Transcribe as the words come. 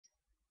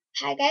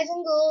Hi guys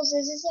and ghouls,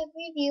 this is a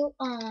review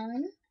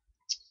on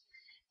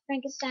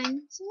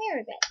Frankenstein's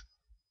mirror bed.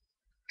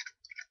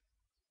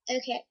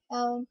 Okay,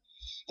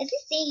 as you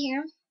see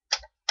here,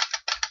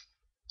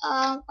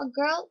 a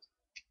girl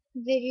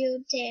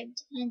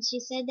videotaped and she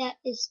said that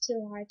it's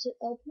too hard to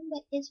open,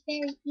 but it's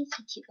very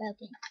easy to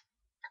open.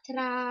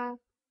 Ta-da!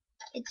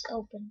 It's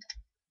open.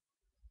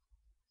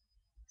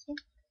 See?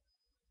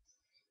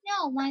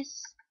 No, my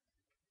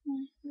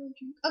little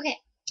drink. Okay,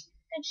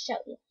 let's show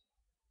you.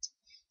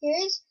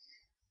 Here's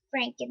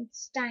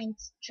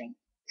Frankenstein's drink.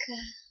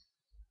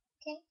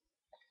 Okay.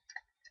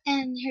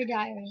 And her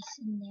diary's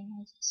in there.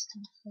 I just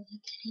don't feel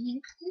like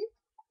getting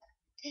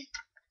it.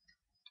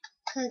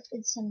 Because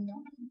it's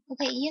annoying.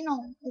 Okay, you know,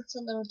 it's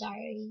a little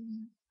diary.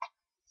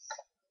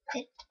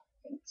 It,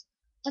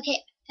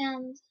 okay,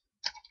 and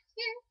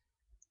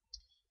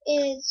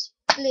here is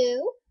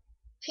blue,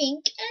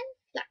 pink, and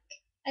black.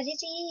 As you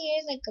see,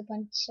 here's like a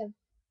bunch of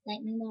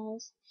lightning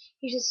balls.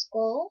 Here's a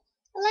skull,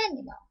 a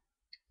lightning ball.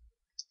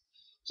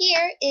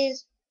 Here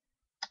is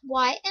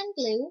white and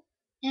blue,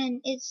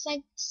 and it's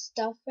like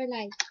stuff for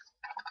like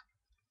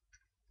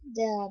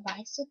the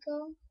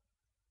bicycle.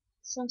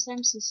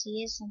 Sometimes you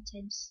see it,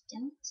 sometimes you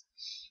don't.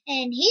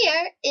 And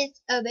here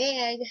is a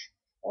big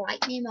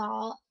lightning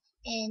ball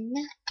in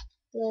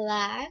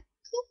black,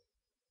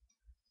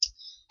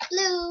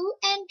 blue,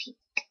 and pink.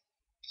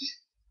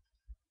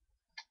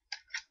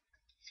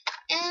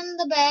 And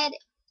the bed,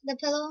 the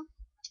pillow,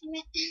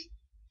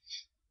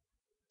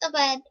 the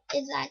bed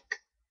is like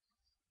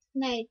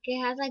it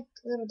has like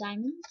little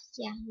diamonds.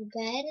 Yeah, the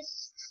bed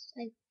is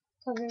like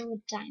covered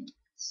with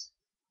diamonds.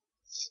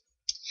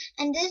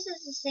 And this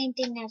is the same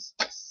thing as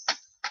this.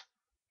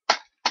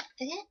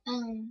 Okay,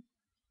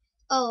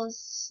 oh,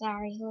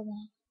 sorry, hold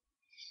on.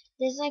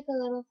 There's like a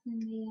little thing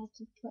that you have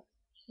to put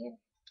here.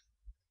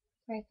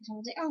 Right,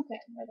 okay,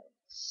 whatever.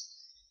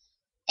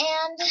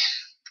 And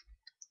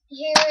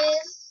here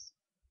is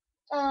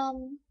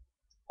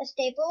a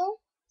staple,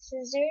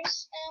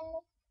 scissors,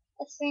 and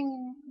a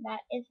thing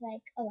that is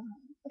like a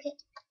line.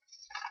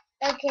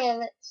 Okay,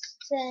 let's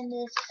turn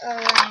this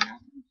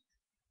around.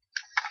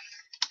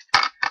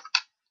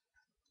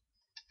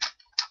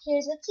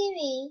 Here's a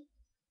TV.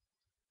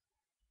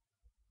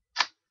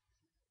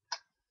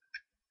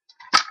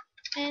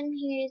 And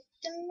here's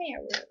the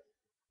mirror.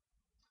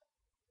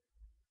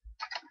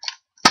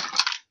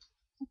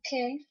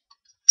 Okay.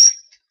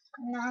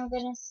 Now I'm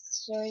gonna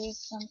show you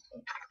some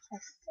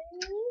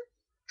accessories.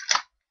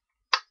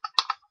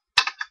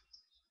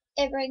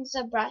 It brings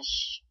a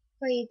brush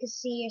where you can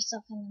see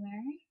yourself in the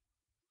mirror.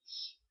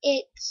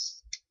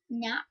 It's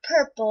not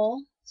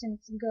purple,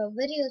 since the girl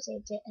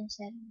videotaped it and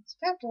said it's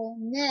purple.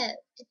 No,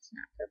 it's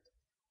not purple.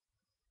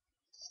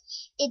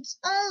 It's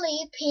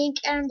only pink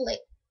and blue.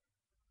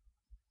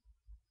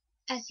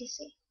 As you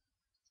see,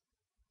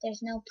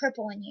 there's no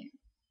purple in here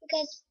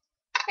because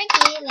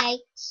Frankenstein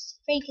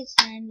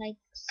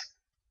likes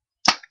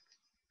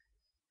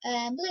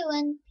blue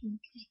and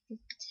pink. I could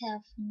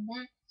tell from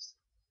that.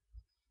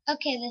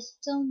 Okay, there's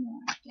still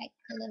more, like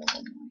a little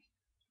bit more.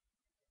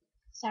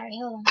 Sorry,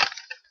 hold on.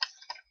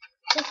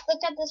 Just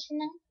look at this for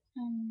now.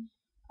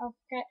 I'll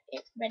get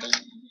it ready.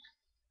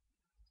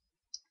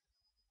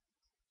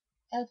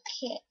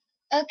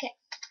 Okay.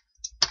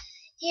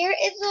 Here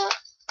is a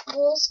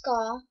little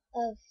skull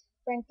of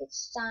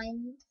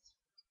Frankenstein.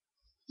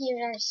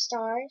 Here are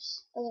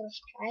stars, a little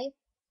stripe,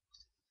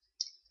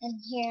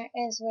 and here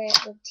is where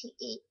the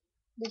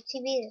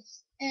TV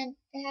is, and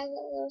it has a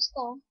little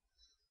skull.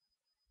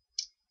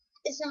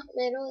 It's not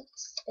little,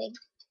 it's big.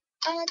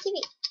 On the TV,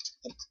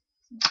 it's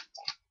not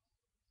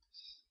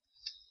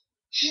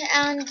there.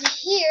 And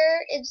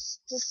here is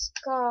the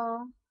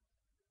skull,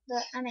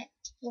 the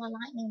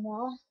lightning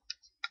ball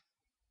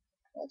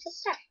with a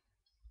star.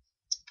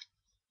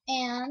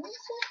 And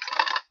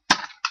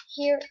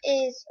here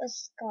is a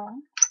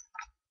skull.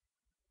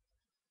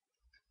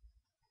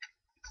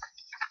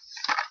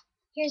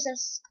 Here's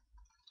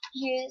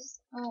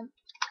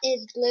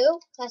is blue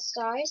plus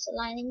stars, a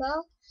lightning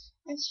ball,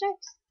 and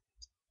stripes.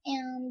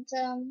 And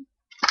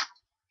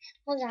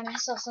hold on, I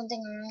saw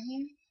something around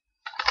here.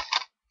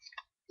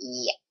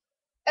 Yeah.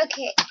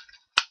 Okay.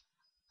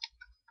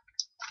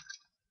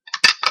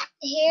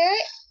 Here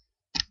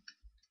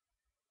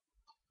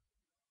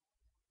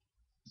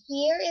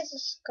is a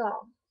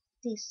skull.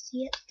 Do you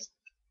see it?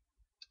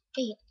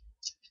 Yeah.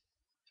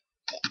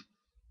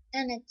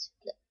 And it's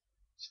blue.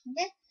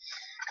 Okay.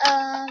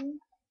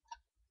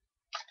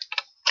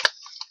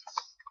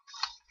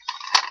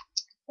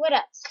 What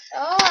else?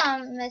 Oh,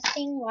 I'm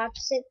missing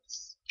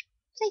Wapsit's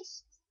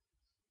place.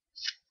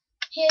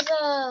 Here's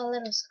a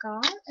little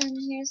skull, and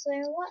here's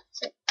where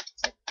Wapsit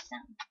sits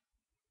down.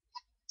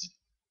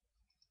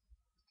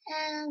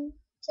 And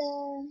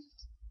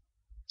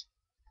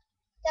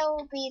that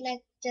will be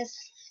like just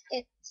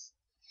it.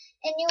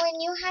 And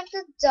when you have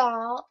the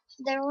doll,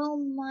 there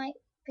might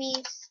be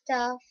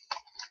stuff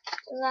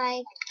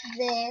like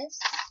this,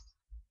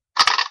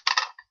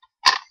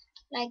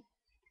 like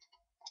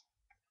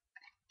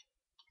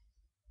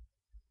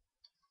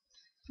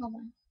hold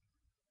on,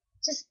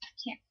 just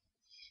here.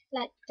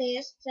 like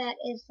this that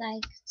is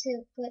like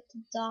to put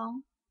the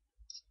doll.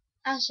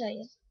 I'll show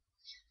you.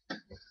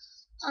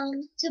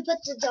 To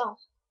put the doll.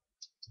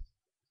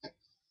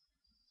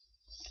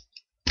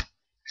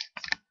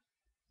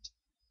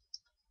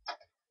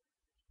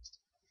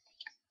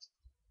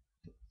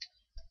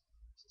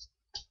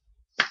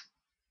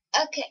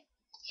 Okay,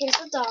 here's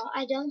the doll.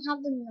 I don't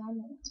have the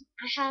normal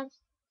one.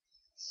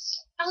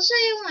 I'll show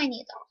you my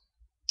new doll.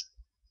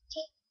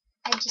 Okay,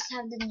 I just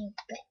have the new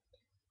bed.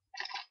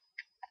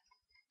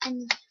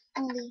 And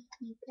only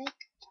new bed.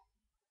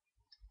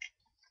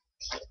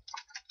 Okay.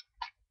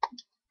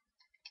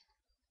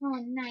 Oh,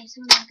 nice.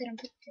 How am I gonna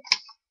put this?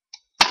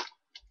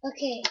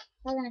 Okay,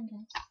 hold on,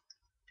 guys.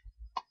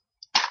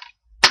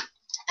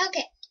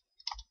 Okay.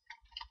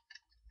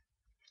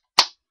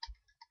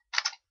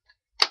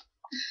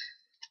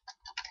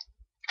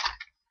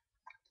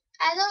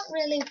 I don't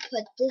really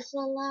put this a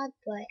lot,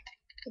 but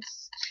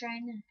it's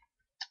trying to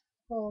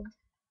hold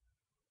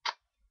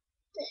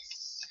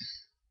this.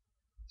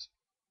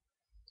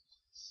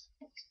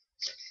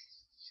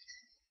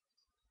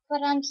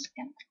 But I'm just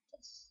gonna put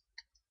this.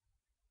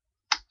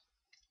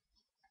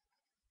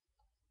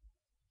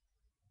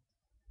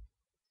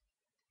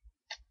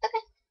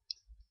 Okay,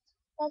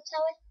 that's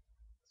how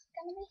it's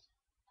gonna be.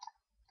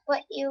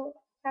 But you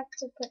have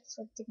to put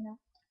something else.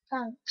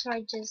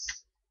 Charges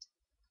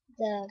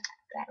the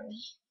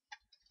battery.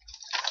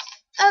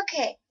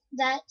 Okay,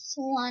 that's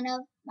one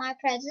of my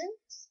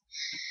presents.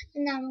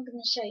 And now I'm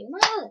gonna show you my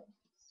other.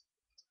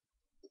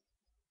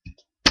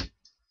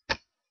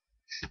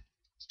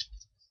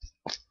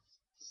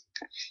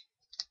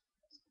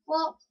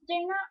 Well,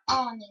 they're not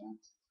all new.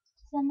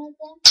 Some of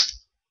them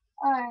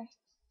are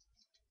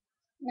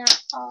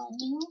not all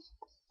new.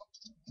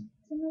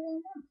 Some of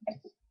them are.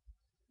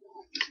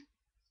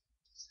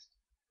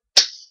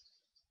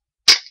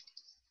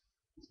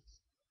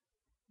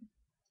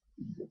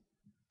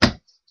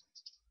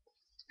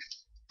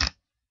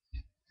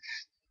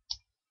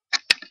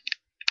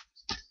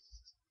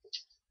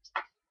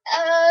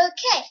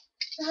 Okay,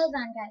 hold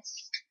on,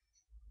 guys.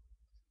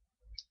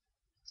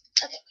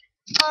 Okay,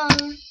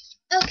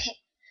 okay.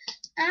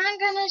 I'm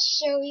gonna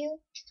show you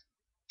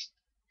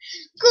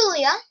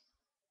Julia.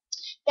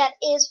 That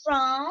is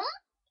from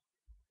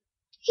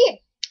here.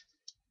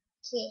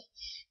 Okay,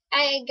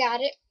 I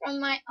got it from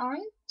my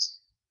aunt.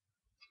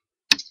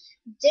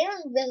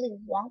 Didn't really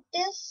want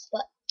this,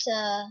 but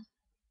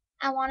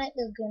I wanted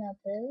Laguna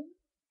Blue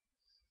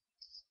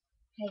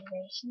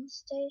hydration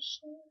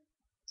station.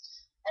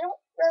 I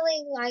don't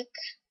really like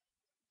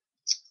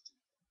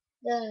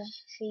the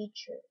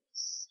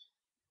features.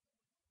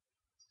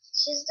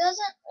 She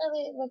doesn't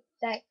really look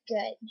that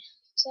good,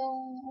 so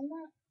I'm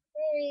not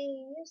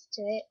very used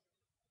to it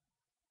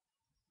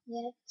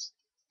yet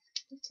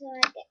until I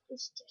get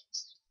used to it.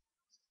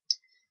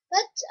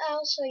 But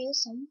I'll show you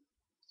some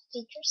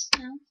features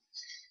now.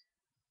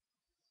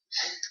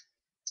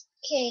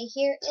 Okay,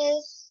 here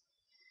is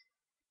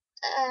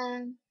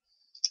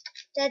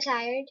Dead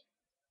Tired.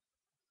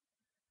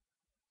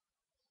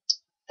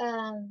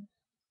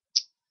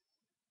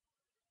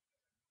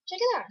 Check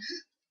it out.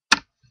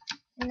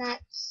 And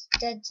that's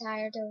Dead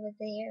Tired over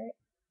there.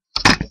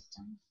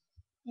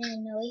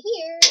 And over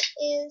here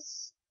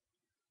is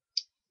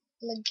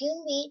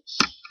Lagoon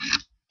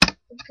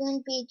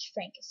Beach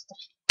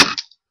Frankenstein.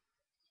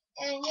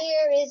 And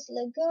here is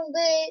Lagoon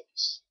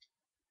Beach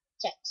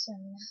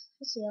Jackson.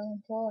 He's the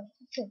only boy.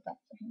 I feel bad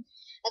for him.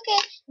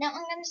 Okay, now I'm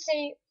gonna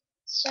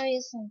show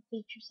you some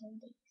features of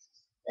these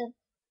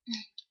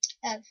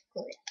of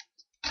Julia.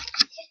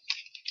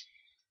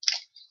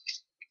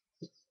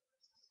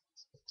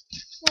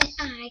 When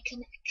I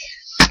connect,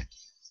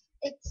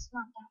 it's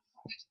not that.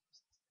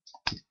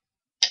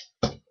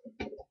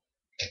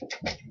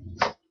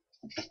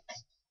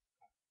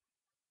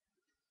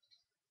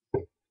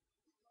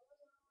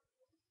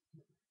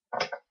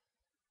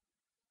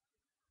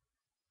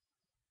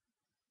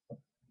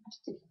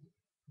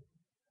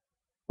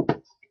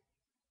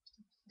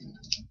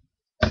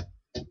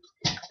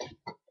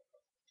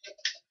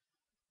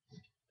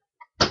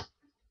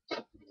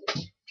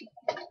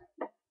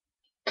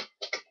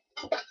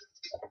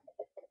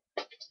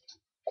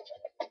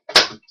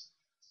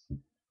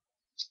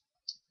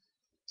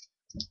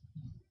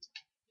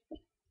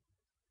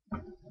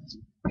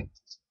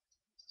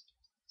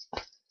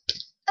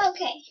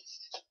 Okay,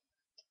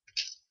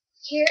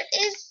 here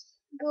is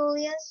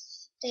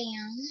Julia's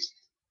stand.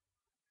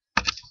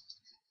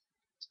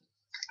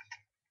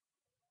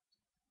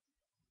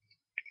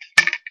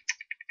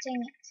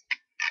 Dang it.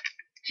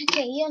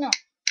 Okay,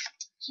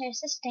 here's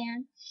the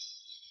stand.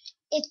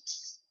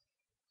 It's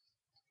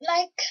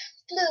like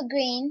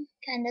blue-green,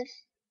 kind of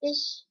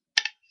ish.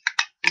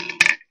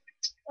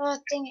 Oh,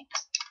 dang it.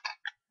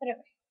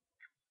 Whatever.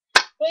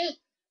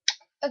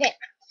 Okay,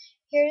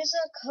 here's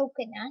a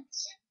coconut.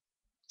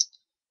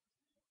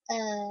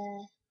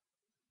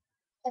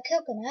 A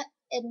coconut,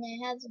 and it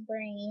has a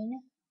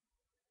brain.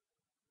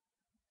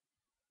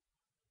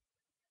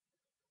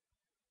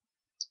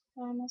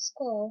 On a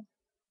skull.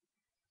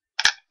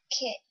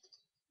 Okay.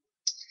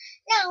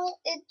 Now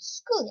it's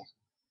school.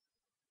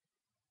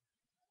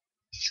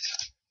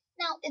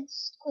 Now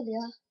it's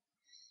school.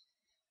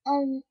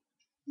 Um,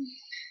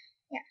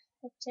 yeah,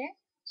 that's it.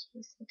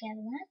 Choose the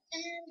gather one,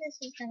 and this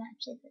is the map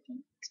she's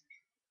looking.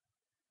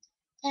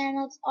 And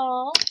that's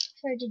all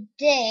for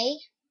today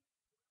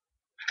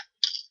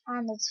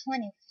on the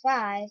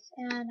 25th.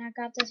 And I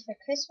got this for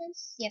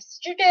Christmas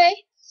yesterday.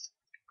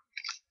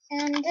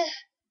 And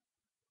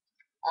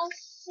I'll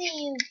see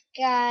you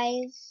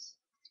guys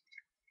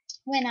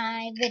when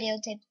I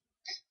videotape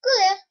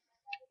Gula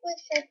with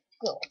her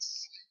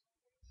goals.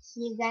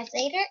 See you guys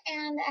later,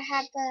 and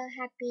have a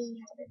happy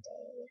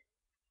holiday.